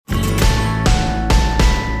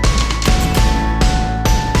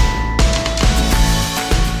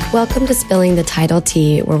Welcome to Spilling the Title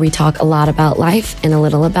Tea, where we talk a lot about life and a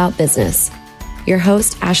little about business. Your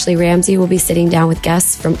host, Ashley Ramsey, will be sitting down with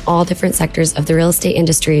guests from all different sectors of the real estate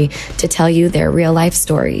industry to tell you their real-life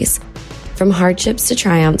stories. From hardships to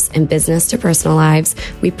triumphs and business to personal lives,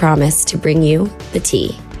 we promise to bring you the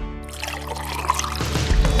tea.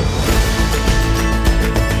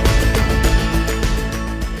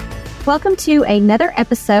 Welcome to another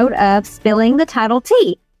episode of Spilling the Title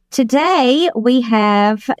Tea. Today, we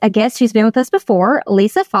have a guest who's been with us before,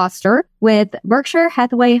 Lisa Foster, with Berkshire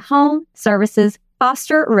Hathaway Home Services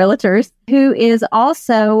Foster Realtors, who is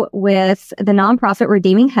also with the nonprofit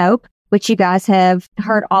Redeeming Hope, which you guys have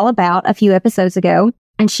heard all about a few episodes ago.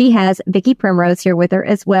 And she has Vickie Primrose here with her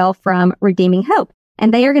as well from Redeeming Hope.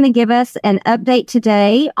 And they are going to give us an update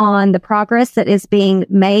today on the progress that is being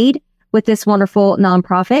made with this wonderful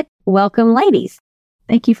nonprofit. Welcome, ladies.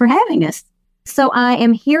 Thank you for having us. So I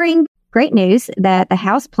am hearing great news that the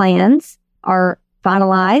house plans are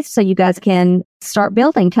finalized so you guys can start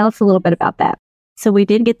building. Tell us a little bit about that. So we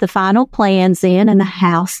did get the final plans in and the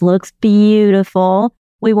house looks beautiful.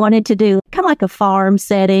 We wanted to do kind of like a farm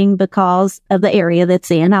setting because of the area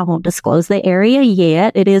that's in. I won't disclose the area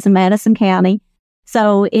yet. It is in Madison County.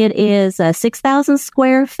 So it is 6,000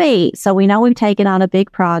 square feet. So we know we've taken on a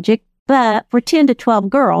big project, but for 10 to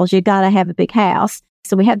 12 girls, you got to have a big house.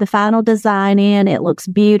 So we have the final design in. It looks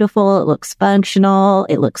beautiful. It looks functional.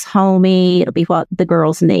 It looks homey. It'll be what the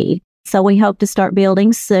girls need. So we hope to start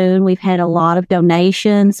building soon. We've had a lot of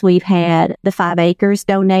donations. We've had the 5 acres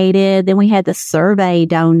donated. Then we had the survey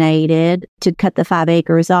donated to cut the 5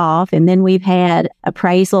 acres off. And then we've had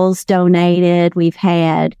appraisals donated. We've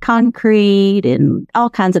had concrete and all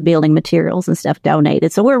kinds of building materials and stuff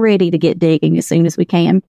donated. So we're ready to get digging as soon as we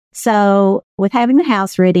can. So with having the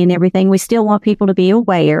house ready and everything, we still want people to be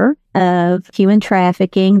aware of human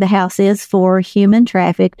trafficking. The house is for human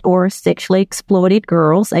trafficked or sexually exploited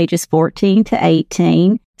girls ages 14 to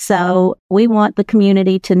 18. So we want the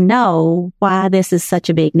community to know why this is such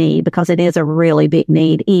a big need, because it is a really big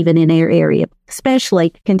need, even in our area,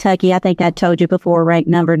 especially Kentucky. I think I told you before, ranked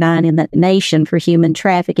number 9 in the nation for human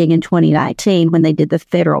trafficking in 2019 when they did the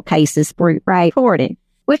federal cases reporting.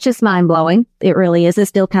 Which is mind-blowing. It really is. It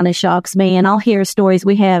still kind of shocks me. And I'll hear stories.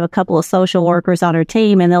 We have a couple of social workers on our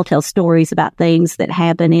team, and they'll tell stories about things that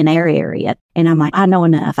happen in our area. And I'm like, I know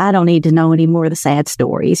enough. I don't need to know any more of the sad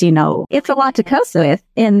stories, you know. It's a lot to cope with.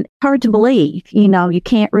 And hard to believe, you know, you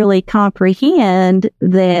can't really comprehend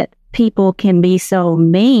that people can be so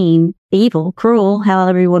mean, evil, cruel,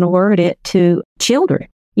 however you want to word it, to children.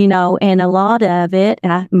 You know, and a lot of it,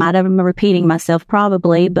 and I might have been repeating myself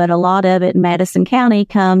probably, but a lot of it in Madison County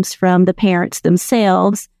comes from the parents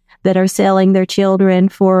themselves that are selling their children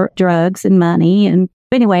for drugs and money. And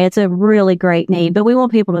anyway, it's a really great need, but we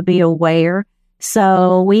want people to be aware.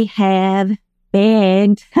 So we have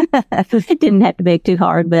begged, it didn't have to beg too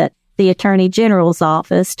hard, but the Attorney General's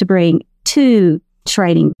office to bring 2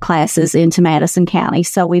 training classes into Madison County.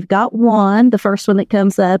 So we've got one. The first one that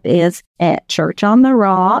comes up is at Church on the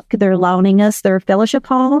Rock. They're loaning us their fellowship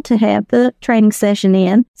hall to have the training session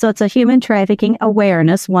in. So it's a human trafficking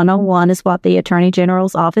awareness 101 is what the Attorney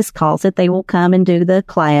General's office calls it. They will come and do the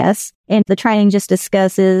class. And the training just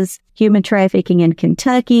discusses human trafficking in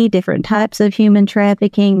Kentucky, different types of human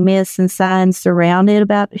trafficking, myths and signs surrounded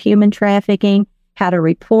about human trafficking, how to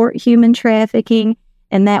report human trafficking.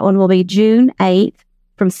 And that one will be June 8th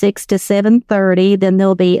from 6 to 7:30. Then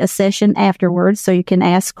there'll be a session afterwards so you can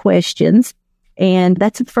ask questions. And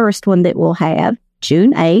that's the first one that we'll have,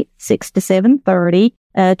 June 8th, 6 to 7:30.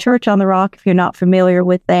 Church on the Rock, if you're not familiar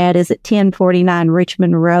with that, is at 1049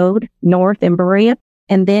 Richmond Road, North in Berea.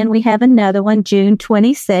 And then we have another one, June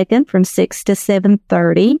 22nd from 6 to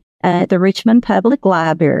 7:30 at the Richmond Public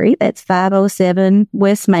Library. That's 507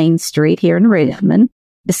 West Main Street here in Richmond,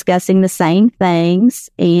 discussing the same things.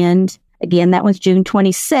 And again, that was June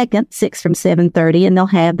 22nd, 6 from 7:30, and they'll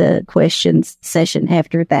have the questions session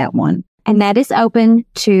after that one. And that is open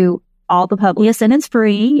to all the public. Yes, and it's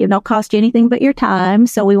free. It don't cost you anything but your time.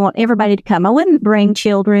 So we want everybody to come. I wouldn't bring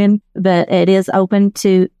children, but it is open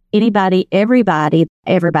to anybody, everybody.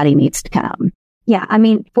 Everybody needs to come. Yeah, I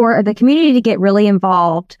mean, for the community to get really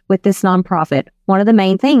involved with this nonprofit, one of the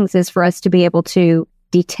main things is for us to be able to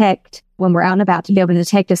detect when we're out and about, to be able to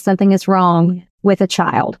detect if something is wrong with a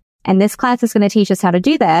child. And this class is going to teach us how to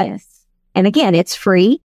do that. Yes. And again, it's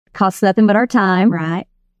free, costs nothing but our time. Right.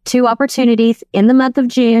 2 opportunities in the month of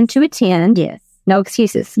June to attend. Yes. No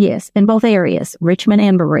excuses. Yes, in both areas, Richmond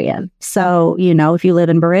and Berea. So, you know, if you live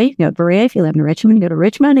in Berea, you go to Berea. If you live in Richmond, you go to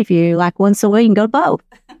Richmond. If you like one so well, you can go to both.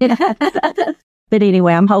 But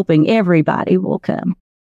anyway, I'm hoping everybody will come.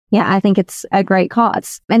 Yeah, I think it's a great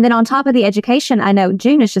cause. And then on top of the education, I know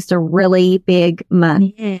June is just a really big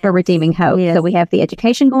month for Redeeming Hope. Yes. So we have the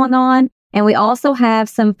education going on, and we also have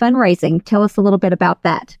some fundraising. Tell us a little bit about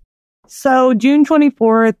that. So June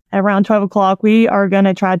 24th, around 12 o'clock, we are going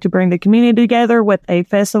to try to bring the community together with a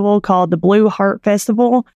festival called the Blue Heart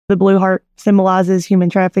Festival. The Blue Heart symbolizes human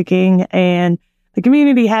trafficking, and the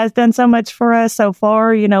community has done so much for us so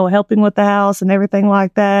far, you know, helping with the house and everything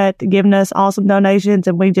like that, giving us awesome donations.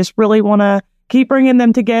 And we just really want to keep bringing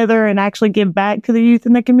them together and actually give back to the youth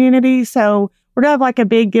in the community. So we're going to have like a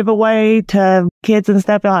big giveaway to kids and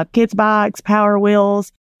stuff. We'll have kids' bikes, Power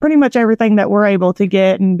Wheels, pretty much everything that we're able to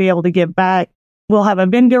get and be able to give back. We'll have a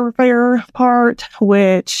vendor fair part,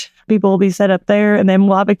 which people will be set up there. And then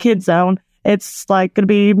we'll have a kids zone. It's like going to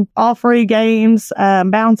be all free games,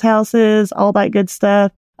 bounce houses, all that good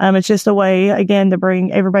stuff. It's just a way, again, to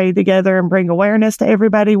bring everybody together and bring awareness to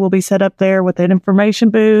everybody. We'll be set up there with an information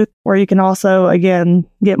booth where you can also, again,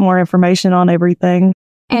 get more information on everything.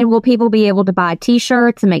 And will people be able to buy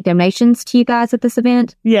T-shirts and make donations to you guys at this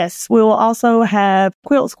event? Yes. We will also have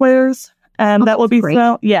quilt squares. That will be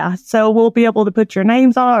so, yeah. So we'll be able to put your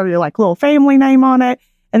names on or your like little family name on it.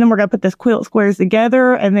 And then we're going to put this quilt squares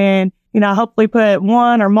together and then, you know, hopefully put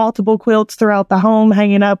one or multiple quilts throughout the home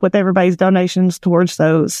hanging up with everybody's donations towards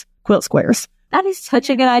those quilt squares. That is such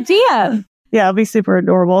a good idea. Yeah, it'll be super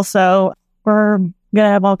adorable. So we're going to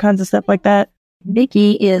have all kinds of stuff like that.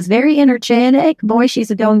 Vickie is very energetic. Boy, she's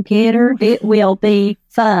a go-getter. It will be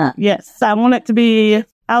fun. Yes, I want it to be,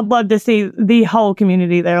 I'd love to see the whole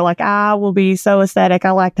community there. Like, I will be so ecstatic.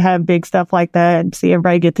 I like to have big stuff like that and see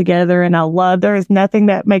everybody get together. And there is nothing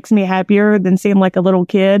that makes me happier than seeing like a little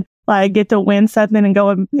kid like get to win something and go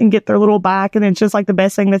and get their little bike. And it's just like the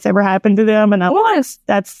best thing that's ever happened to them. And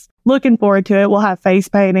that's looking forward to it. We'll have face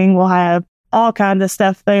painting. We'll have all kinds of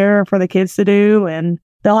stuff there for the kids to do. And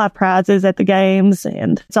they'll have prizes at the games.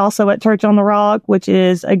 And it's also at Church on the Rock, which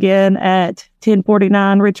is again at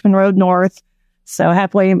 1049 Richmond Road North. So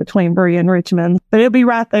halfway in between Bree and Richmond, but it'll be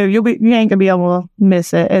right there. You ain't gonna be able to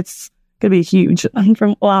miss it. It's gonna be huge.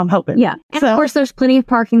 I'm hoping. Yeah. And of course, there's plenty of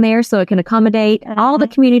parking there, so it can accommodate all the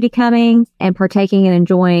community coming and partaking and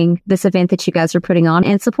enjoying this event that you guys are putting on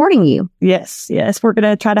and supporting you. Yes. We're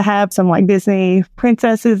gonna try to have some like Disney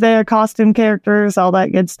princesses there, costume characters, all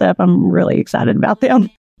that good stuff. I'm really excited about them.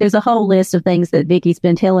 There's a whole list of things that Vickie's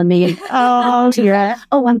been telling me. Oh, yeah.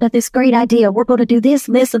 Oh, I've got this great idea. We're going to do this,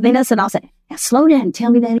 and this, and this. And I'll say, now slow down. Tell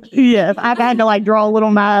me that again. Yeah. I've had to like draw little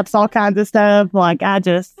maps, all kinds of stuff. Like I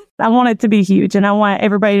want it to be huge and I want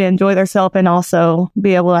everybody to enjoy themselves and also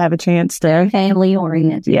be able to have a chance to. Family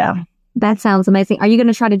oriented. Yeah. That sounds amazing. Are you going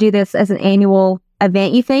to try to do this as an annual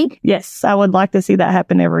event, you think? Yes, I would like to see that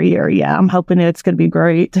happen every year. Yeah, I'm hoping it's going to be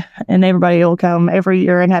great and everybody will come every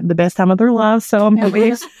year and have the best time of their lives. So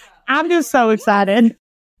I'm just so excited.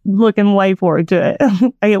 Looking way forward to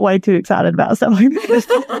it. I get way too excited about something like this.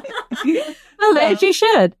 Well, as you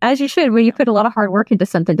should. When you put a lot of hard work into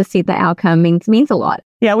something, to see the outcome means a lot.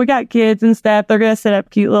 Yeah, we got kids and stuff. They're going to set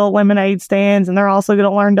up cute little lemonade stands, and they're also going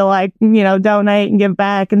to learn to like, you know, donate and give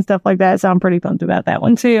back and stuff like that. So I'm pretty pumped about that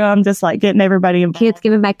one too. I'm just like getting everybody involved. Kids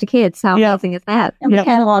giving back to kids. How amazing is that? And we've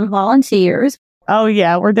had a lot of volunteers. Oh,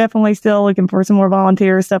 yeah. We're definitely still looking for some more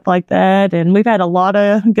volunteers, stuff like that. And we've had a lot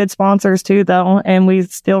of good sponsors too, though. And we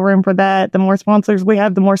still room for that. The more sponsors we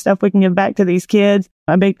have, the more stuff we can give back to these kids.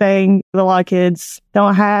 A big thing, a lot of kids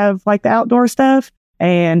don't have like the outdoor stuff.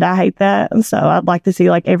 And I hate that. So I'd like to see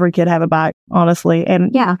like every kid have a bike, honestly.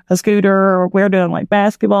 And a scooter, or we're doing like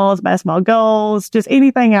basketball goals, just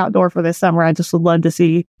anything outdoor for this summer. I just would love to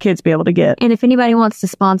see kids be able to get. And if anybody wants to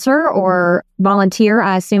sponsor or volunteer,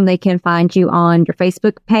 I assume they can find you on your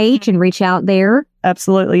Facebook page and reach out there.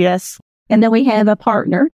 Absolutely. Yes. And then we have a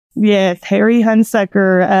partner. Yes. Harry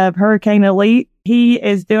Hunsucker of Hurricane Elite. He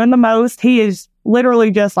is doing the most. He is literally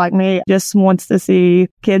just like me, just wants to see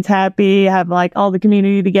kids happy, have like all the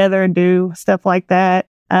community together and do stuff like that.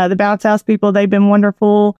 The bounce house people, they've been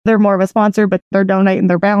wonderful. They're more of a sponsor, but they're donating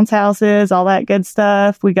their bounce houses, all that good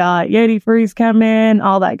stuff. We got Yeti Freeze coming,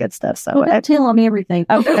 all that good stuff. So don't tell them everything.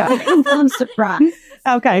 Okay. I'm surprised.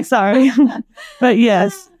 Okay, sorry. But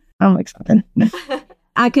yes, I'm excited.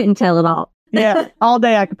 I couldn't tell it all. Yeah, all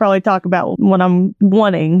day I could probably talk about what I'm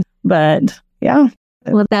wanting, but yeah.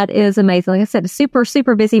 Well, that is amazing. Like I said, a super,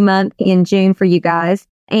 super busy month in June for you guys.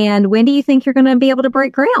 And when do you think you're going to be able to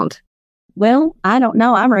break ground? Well, I don't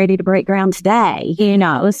know. I'm ready to break ground today, you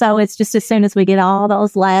know. So it's just as soon as we get all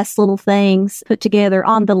those last little things put together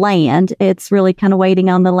on the land, it's really kind of waiting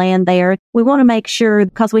on the land there. We want to make sure,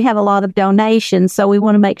 because we have a lot of donations, so we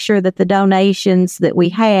want to make sure that the donations that we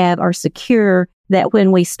have are secure that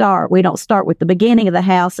when we start, we don't start with the beginning of the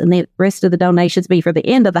house and the rest of the donations be for the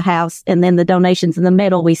end of the house. And then the donations in the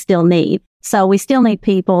middle, we still need. So we still need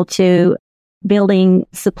people to building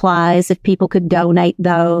supplies, if people could donate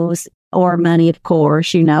those, or money, of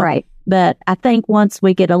course, Right. But I think once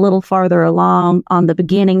we get a little farther along on the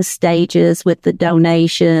beginning stages with the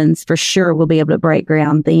donations, for sure we'll be able to break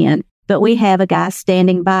ground then. But we have a guy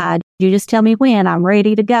standing by. You just tell me when, I'm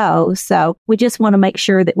ready to go. So we just want to make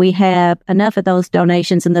sure that we have enough of those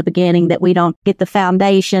donations in the beginning that we don't get the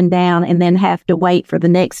foundation down and then have to wait for the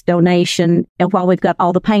next donation and while we've got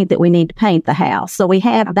all the paint that we need to paint the house. So we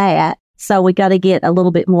have that. So we got to get a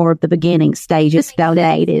little bit more of the beginning stages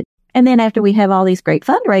donated. And then after we have all these great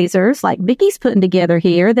fundraisers like Vickie's putting together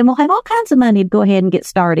here, then we'll have all kinds of money to go ahead and get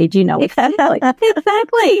started,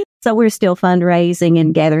 Exactly. So we're still fundraising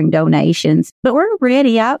and gathering donations, but we're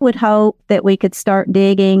ready. I would hope that we could start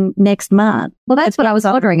digging next month. Well, that's what I was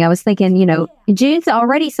wondering. I was thinking, June's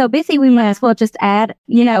already so busy. We might as well just add,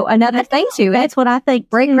 another thing to it. That's what I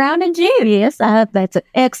think. Break ground in June. Yes, that's an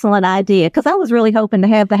excellent idea because I was really hoping to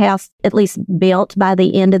have the house at least built by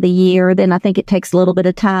the end of the year. Then I think it takes a little bit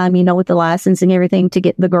of time, with the license and everything to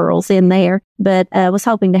get the girls in there. But I was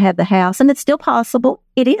hoping to have the house, and it's still possible.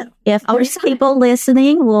 It is. If there's people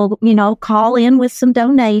listening, we'll, call in with some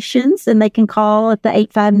donations, and they can call at the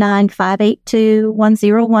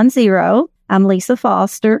 859-582-1010. I'm Lisa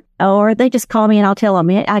Foster, or they just call me and I'll tell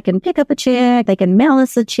them I can pick up a check. They can mail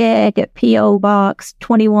us a check at P.O. Box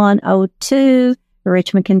 2102,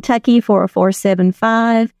 Richmond, Kentucky,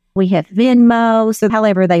 40475. We have Venmo, so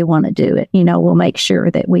however they want to do it, we'll make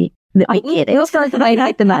sure that we get it. We'll start to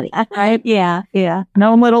make the money. Right? Yeah.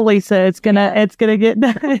 No, little Lisa, it's gonna get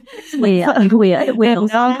done. It will.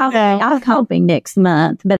 I'm hoping next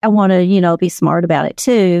month, but I want to, be smart about it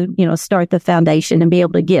too, start the foundation and be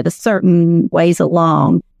able to get a certain ways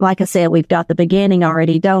along. Like I said, we've got the beginning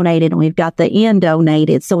already donated and we've got the end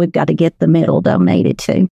donated. So we've got to get the middle donated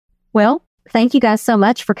too. Well, thank you guys so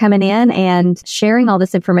much for coming in and sharing all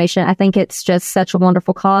this information. I think it's just such a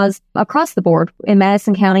wonderful cause across the board in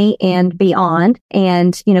Madison County and beyond.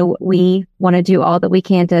 And, we want to do all that we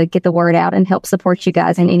can to get the word out and help support you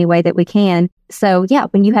guys in any way that we can. So yeah,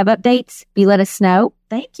 when you have updates, you let us know.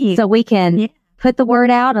 Thank you. So we can put the word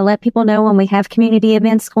out and let people know when we have community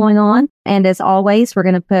events going on. And as always, we're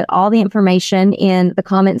going to put all the information in the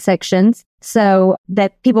comment sections so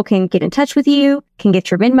that people can get in touch with you, can get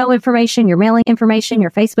your Venmo information, your mailing information, your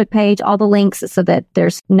Facebook page, all the links so that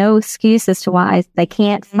there's no excuse as to why they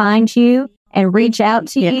can't find you and reach out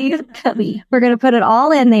to you. We're going to put it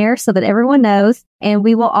all in there so that everyone knows. And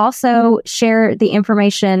we will also share the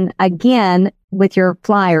information again with your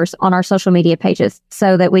flyers on our social media pages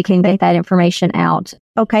so that we can get that information out.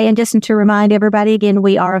 Okay. And just to remind everybody again,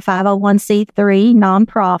 we are a 501c3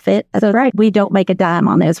 nonprofit. That's right. We don't make a dime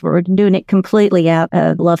on this. We're doing it completely out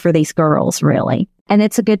of love for these girls, really. And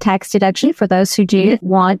it's a good tax deduction for those who do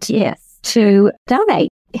want to donate.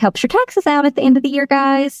 It helps your taxes out at the end of the year,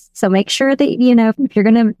 guys. So make sure that, if you're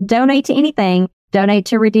going to donate to anything, donate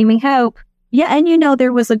to Redeeming Hope. Yeah, and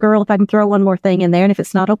there was a girl, if I can throw one more thing in there, and if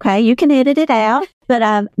it's not okay, you can edit it out.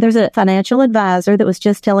 But there's a financial advisor that was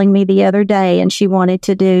just telling me the other day, and she wanted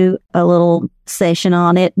to do a little session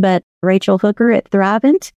on it, but Rachel Hooker at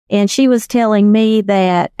Thrivent, and she was telling me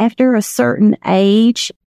that after a certain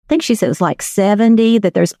age, I think she said it was like 70,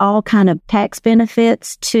 that there's all kind of tax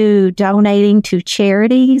benefits to donating to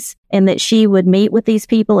charities, and that she would meet with these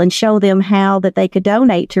people and show them how that they could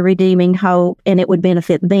donate to Redeeming Hope and it would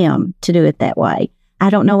benefit them to do it that way. I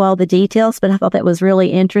don't know all the details, but I thought that was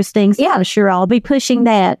really interesting. So I'm sure I'll be pushing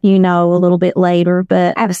that, a little bit later,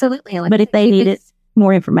 but absolutely. But if they needed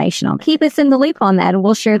more information on it, keep us in the loop on that and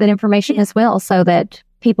we'll share that information as well so that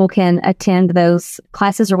people can attend those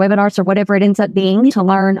classes or webinars or whatever it ends up being to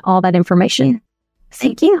learn all that information.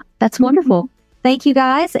 Thank you. That's wonderful. Thank you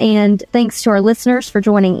guys. And thanks to our listeners for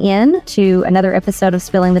joining in to another episode of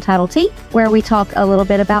Spilling the Title Tea, where we talk a little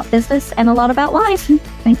bit about business and a lot about life.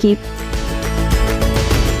 Thank you.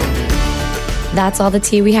 That's all the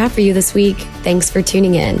tea we have for you this week. Thanks for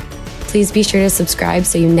tuning in. Please be sure to subscribe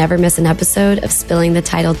so you never miss an episode of Spilling the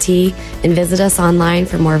Title Tea and visit us online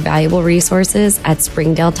for more valuable resources at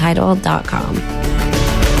springdaletitle.com.